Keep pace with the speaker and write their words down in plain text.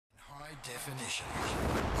definition.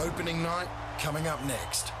 Opening night coming up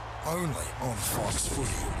next, only on Fox Footy.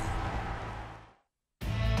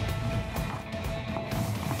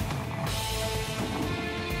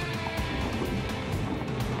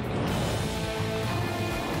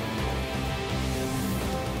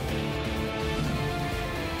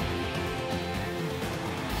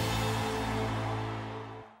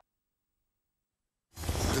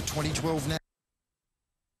 The 2012 now.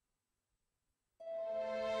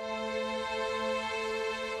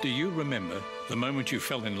 Do you remember the moment you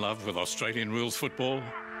fell in love with Australian rules football?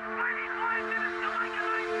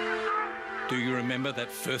 Do you remember that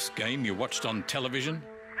first game you watched on television?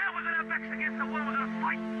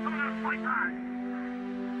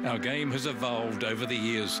 Our game has evolved over the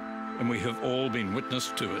years, and we have all been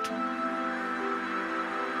witness to it.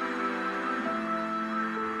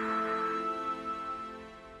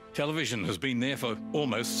 Television has been there for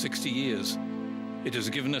almost 60 years. It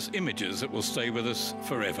has given us images that will stay with us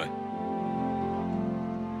forever.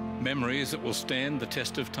 Memories that will stand the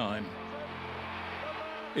test of time.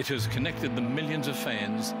 It has connected the millions of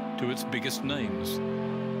fans to its biggest names.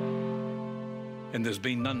 And there's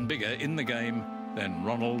been none bigger in the game than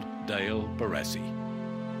Ronald Dale Barassi.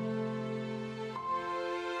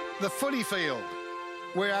 The footy field,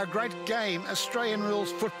 where our great game, Australian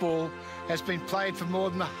rules football, has been played for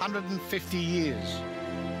more than 150 years.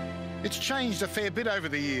 It's changed a fair bit over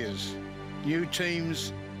the years. New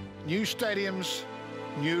teams, new stadiums,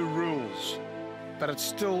 new rules. But it's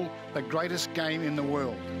still the greatest game in the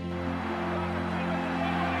world.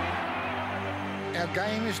 Our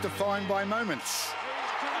game is defined by moments.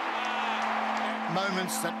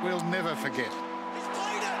 Moments that we'll never forget.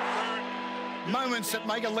 Moments that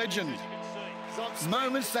make a legend.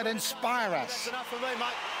 Moments that inspire us.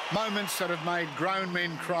 Moments that have made grown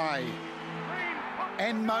men cry.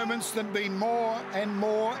 And moments that mean more and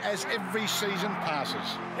more as every season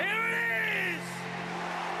passes. Here it is!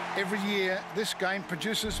 Every year, this game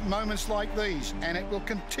produces moments like these, and it will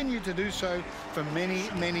continue to do so for many,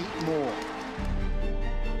 many more.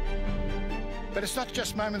 But it's not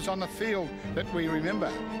just moments on the field that we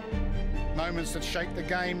remember. Moments that shape the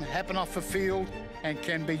game happen off the field and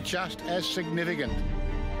can be just as significant.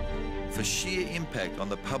 For sheer impact on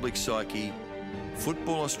the public psyche,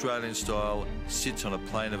 Football Australian style sits on a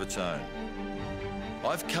plane of its own.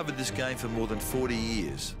 I've covered this game for more than 40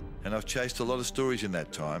 years, and I've chased a lot of stories in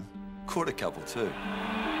that time. Caught a couple too.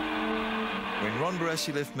 When Ron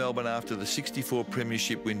Barassi left Melbourne after the '64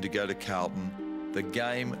 premiership win to go to Carlton, the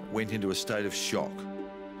game went into a state of shock.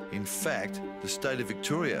 In fact, the state of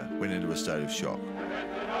Victoria went into a state of shock.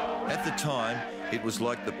 At the time, it was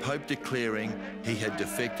like the Pope declaring he had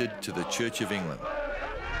defected to the Church of England.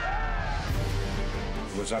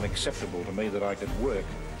 It was unacceptable to me that I could work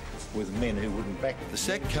with men who wouldn't back me. The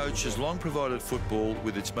sacked coach has long provided football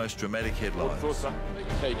with its most dramatic headlines.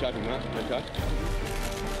 How you coping, mate? Okay.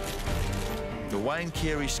 The Wayne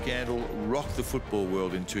Carey scandal rocked the football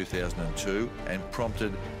world in 2002 and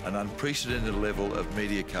prompted an unprecedented level of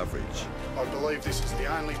media coverage. I believe this is the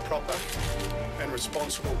only proper and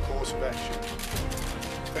responsible course of action.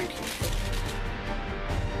 Thank you.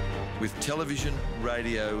 With television,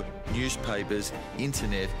 radio, newspapers,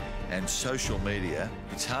 internet and social media,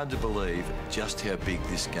 it's hard to believe just how big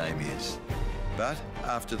this game is. But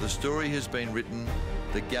after the story has been written,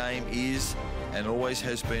 the game is and always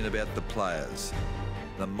has been about the players,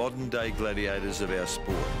 the modern-day gladiators of our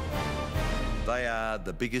sport. They are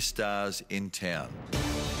the biggest stars in town.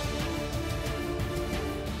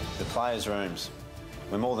 The players' rooms,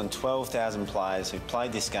 where more than 12,000 players who've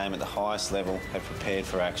played this game at the highest level have prepared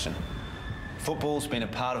for action. Football's been a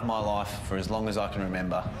part of my life for as long as I can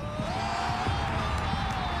remember.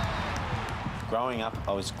 Growing up,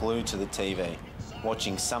 I was glued to the TV,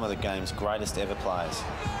 watching some of the game's greatest ever players.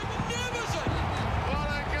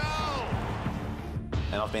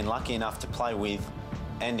 And I've been lucky enough to play with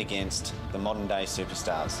and against the modern-day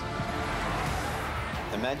superstars.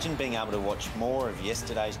 Imagine being able to watch more of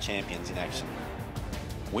yesterday's champions in action.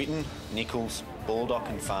 Whitten, Nichols, Baldock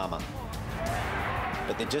and Farmer.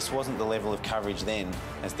 But there just wasn't the level of coverage then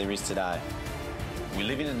as there is today. We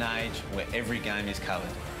live in an age where every game is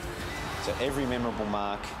covered. So every memorable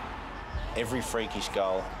mark, every freakish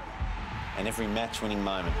goal, and every match-winning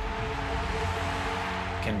moment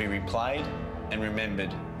can be replayed and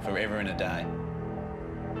remembered forever and a day.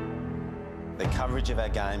 The coverage of our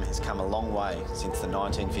game has come a long way since the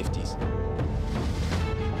 1950s.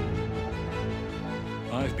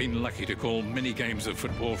 I've been lucky to call many games of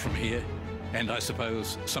football from here, and I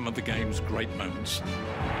suppose some of the game's great moments. And the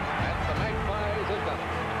Magpies have done it.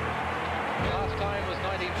 The last time was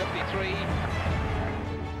 1953.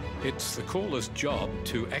 It's the caller's job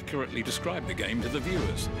to accurately describe the game to the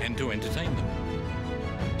viewers and to entertain them.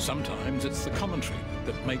 Sometimes it's the commentary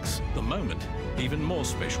that makes the moment even more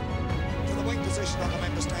special. To the wing position on the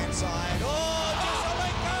member stand side. Oh, just a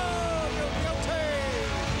let go! You're guilty!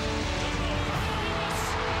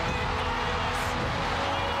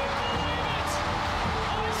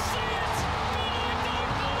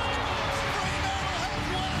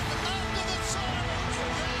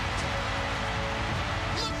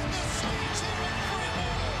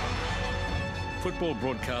 Football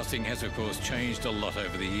broadcasting has, of course, changed a lot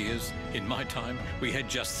over the years. In my time, we had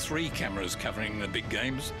just 3 cameras covering the big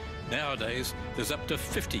games. Nowadays, there's up to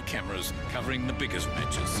 50 cameras covering the biggest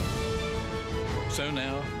matches. So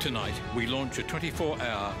now, tonight, we launch a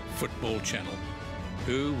 24-hour football channel.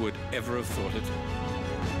 Who would ever have thought it?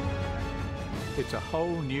 It's a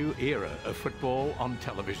whole new era of football on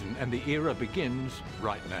television, and the era begins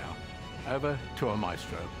right now. Over to a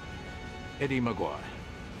maestro, Eddie Maguire.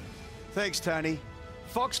 Thanks, Tony.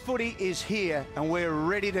 Fox Footy is here and we're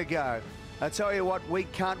ready to go. I tell you what, we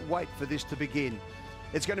can't wait for this to begin.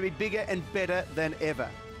 It's going to be bigger and better than ever.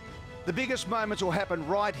 The biggest moments will happen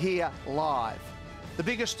right here live. The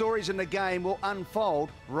biggest stories in the game will unfold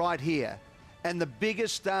right here. And the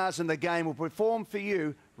biggest stars in the game will perform for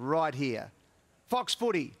you right here. Fox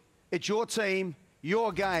Footy, it's your team,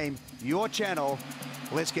 your game, your channel.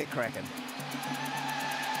 Let's get cracking.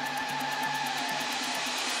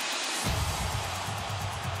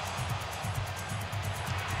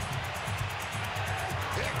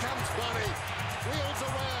 Wheels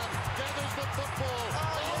around, gathers the football.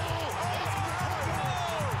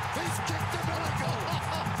 He's kicked a miracle.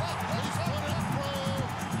 He's put it through.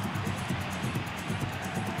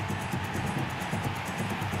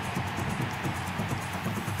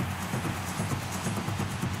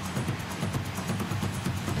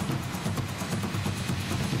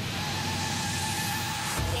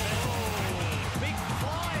 Big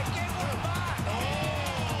fly again with a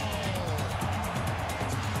mark.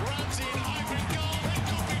 Runs in, Ivory goal, it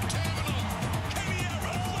could be terminal. Can he have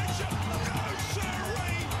reflection? No,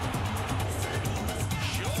 sirree.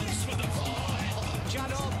 Shorts for the fly.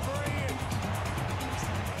 Judd on brilliant.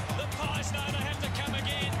 The Pies know they have to come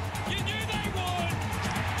again. You knew they would.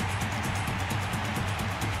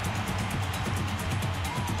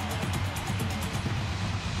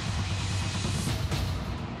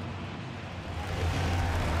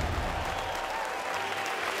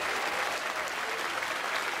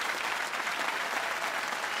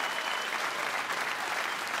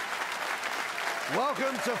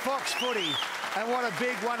 Welcome to Fox Footy, and what a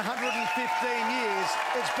big 115 years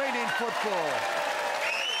it's been in football.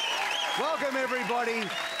 Welcome everybody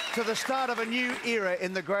to the start of a new era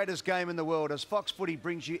in the greatest game in the world, as Fox Footy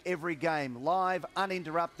brings you every game live,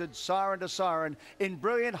 uninterrupted, siren to siren, in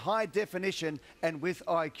brilliant high definition and with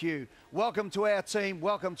IQ. Welcome to our team,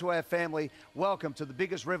 welcome to our family, welcome to the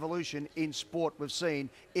biggest revolution in sport we've seen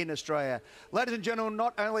in Australia. Ladies and gentlemen,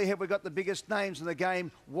 not only have we got the biggest names in the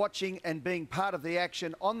game watching and being part of the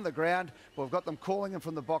action on the ground, but we've got them calling them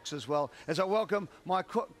from the box as well, as I welcome my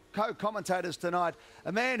co-commentators tonight,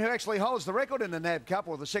 a man who actually holds the record in the NAB Cup,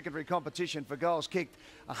 or the secondary competition, for goals kicked.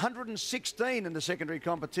 116 in the secondary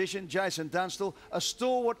competition. Jason Dunstall, a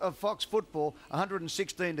stalwart of Fox football,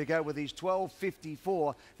 116 to go with his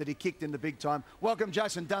 12.54 that he kicked in the big time. Welcome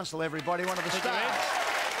Jason Dunstall, everybody, one of the stars.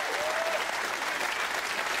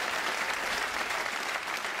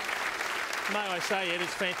 May I say, Ed,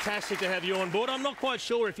 it's fantastic to have you on board. I'm not quite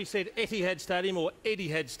sure if you said Etihad Stadium or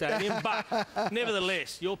Etihad Stadium, but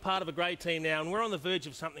nevertheless, you're part of a great team now, and we're on the verge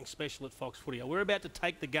of something special at Fox Footy. We're about to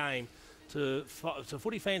take the game to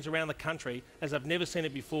footy fans around the country as I've never seen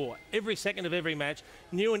it before. Every second of every match,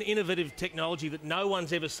 new and innovative technology that no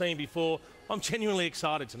one's ever seen before. I'm genuinely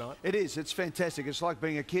excited tonight. It is. It's fantastic. It's like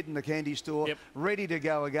being a kid in the candy store, ready to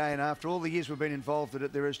go again. After all the years we've been involved in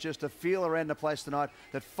it, there is just a feel around the place tonight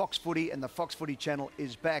that Fox Footy and the Fox Footy channel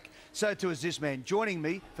is back. So too is this man joining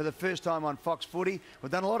me for the first time on Fox Footy.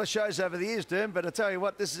 We've done a lot of shows over the years, Derm, but I tell you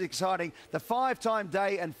what, this is exciting. The 5-time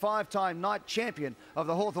day and 5-time night champion of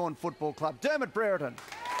the Hawthorn Football Club, Dermot Brereton.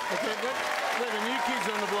 We're the new kids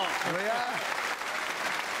on the block. Here we are.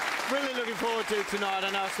 Really looking forward to tonight.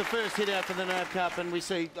 I know it's the first hit out for the NAB Cup, and we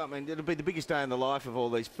see, I mean, it'll be the biggest day in the life of all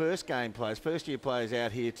these first-game players, first-year players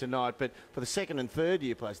out here tonight, but for the second and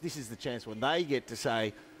third-year players, this is the chance when they get to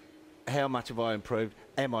say, how much have I improved?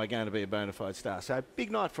 am I going to be a bona fide star? So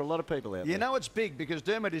big night for a lot of people out there. You know it's big because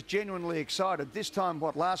Dermot is genuinely excited. This time,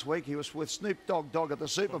 last week he was with Snoop Dogg at the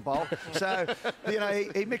Super Bowl. So, you know,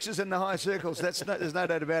 he mixes in the high circles. There's no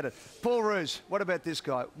doubt about it. Paul Roos, what about this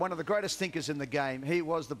guy? One of the greatest thinkers in the game. He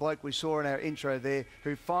was the bloke we saw in our intro there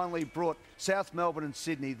who finally brought South Melbourne and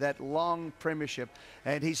Sydney that long premiership.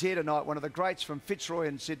 And he's here tonight, one of the greats from Fitzroy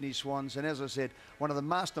and Sydney Swans. And as I said, one of the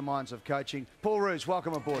masterminds of coaching. Paul Roos,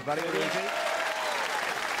 welcome aboard, buddy. And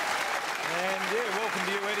yeah, welcome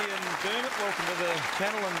to you, Eddie and Dermot. Welcome to the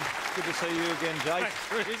channel, and good to see you again, Jake.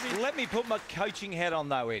 Let me put my coaching hat on,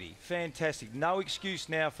 though, Eddie. Fantastic. No excuse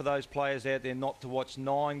now for those players out there not to watch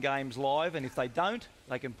 9 games live, and if they don't,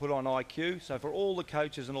 they can put on IQ. So for all the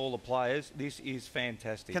coaches and all the players, this is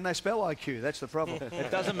fantastic. Can they spell IQ? That's the problem.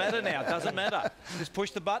 It doesn't matter now. It doesn't matter. Just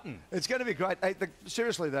push the button. It's going to be great. Hey,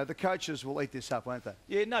 seriously, though, the coaches will eat this up, won't they?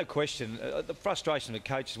 Yeah, no question. The frustration of the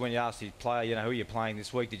coaches when you ask the player, you know, who are you playing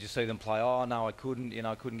this week? Did you see them play? Oh, no, I couldn't. You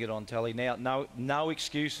know, I couldn't get on telly. Now, no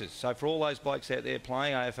excuses. So for all those blokes out there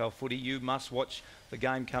playing AFL footy, you must watch the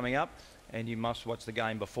game coming up. And you must watch the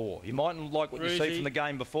game before. You mightn't like what you see from the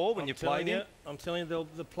game before when you played it. I'm telling you,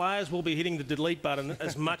 the players will be hitting the delete button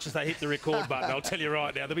as much as they hit the record button. I'll tell you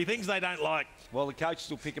right now. There'll be things they don't like. Well, the coaches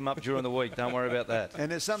will pick them up during the week. Don't worry about that. And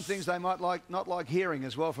there's some things they might not like hearing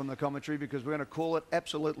as well from the commentary, because we're going to call it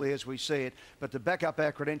absolutely as we see it. But to back up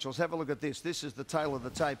our credentials, have a look at this. This is the tail of the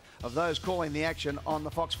tape of those calling the action on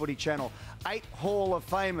the Fox Footy channel. 8 Hall of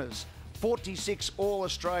Famers, 46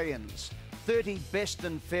 All-Australians, 30 best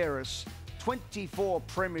and fairest, 24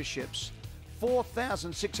 premierships,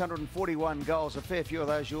 4,641 goals, a fair few of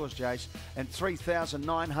those yours, Jace, and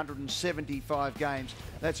 3,975 games.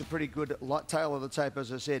 That's a pretty good tail of the tape,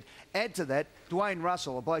 as I said. Add to that, Dwayne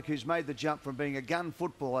Russell, a bloke who's made the jump from being a gun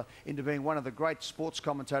footballer into being one of the great sports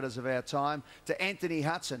commentators of our time, to Anthony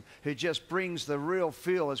Hudson, who just brings the real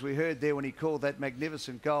feel, as we heard there when he called that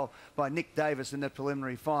magnificent goal by Nick Davis in that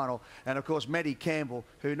preliminary final. And, of course, Matty Campbell,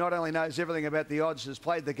 who not only knows everything about the odds, has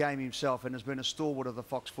played the game himself and has been a stalwart of the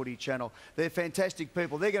Fox Footy channel. They're fantastic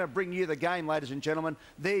people. They're going to bring you the game, ladies and gentlemen.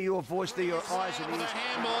 They're your voice, they're your eyes and ears.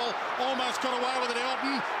 Handball, almost got away with it, Elton.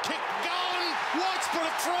 Kick going, White's put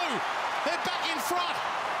it through. They're back in front.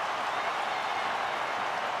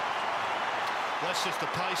 That's just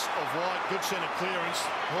the pace of White. Good centre clearance.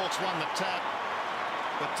 Hawks won the tap,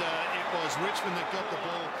 but it was Richmond that got the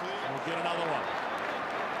ball clear. We'll get another one.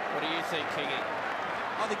 What do you think, Kingy?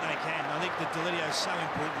 I think they can. I think that Delidio is so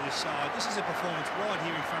important to this side. This is a performance right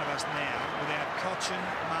here in front of us now without Cochin,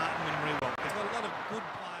 Martin and Riewoldt.